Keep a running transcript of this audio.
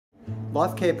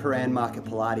Lifecare Paran Market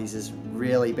Pilates has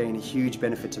really been a huge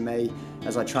benefit to me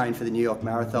as I train for the New York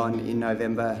Marathon in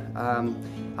November.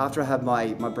 After I had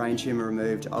my brain tumour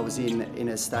removed, I was in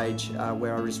a stage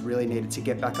where I just really needed to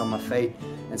get back on my feet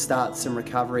and start some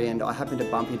recovery, and I happened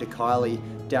to bump into Kylie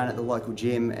down at the local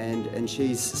gym, and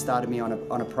she's started me on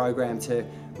a program to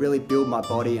really build my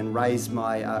body and raise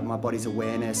my body's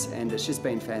awareness, and it's just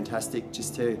been fantastic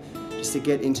just to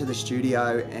get into the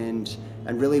studio and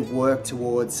really work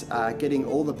towards getting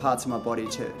all the parts of my body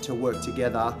to work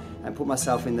together and put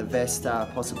myself in the best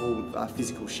possible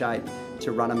physical shape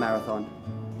to run a marathon.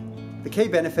 The key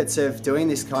benefits of doing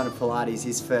this kind of Pilates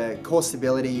is for core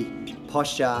stability,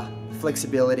 posture,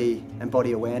 flexibility and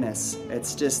body awareness.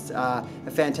 It's just a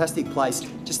fantastic place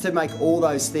just to make all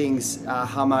those things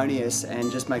harmonious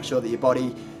and just make sure that your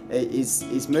body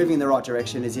is moving in the right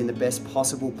direction, is in the best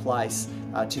possible place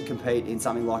to compete in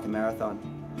something like a marathon.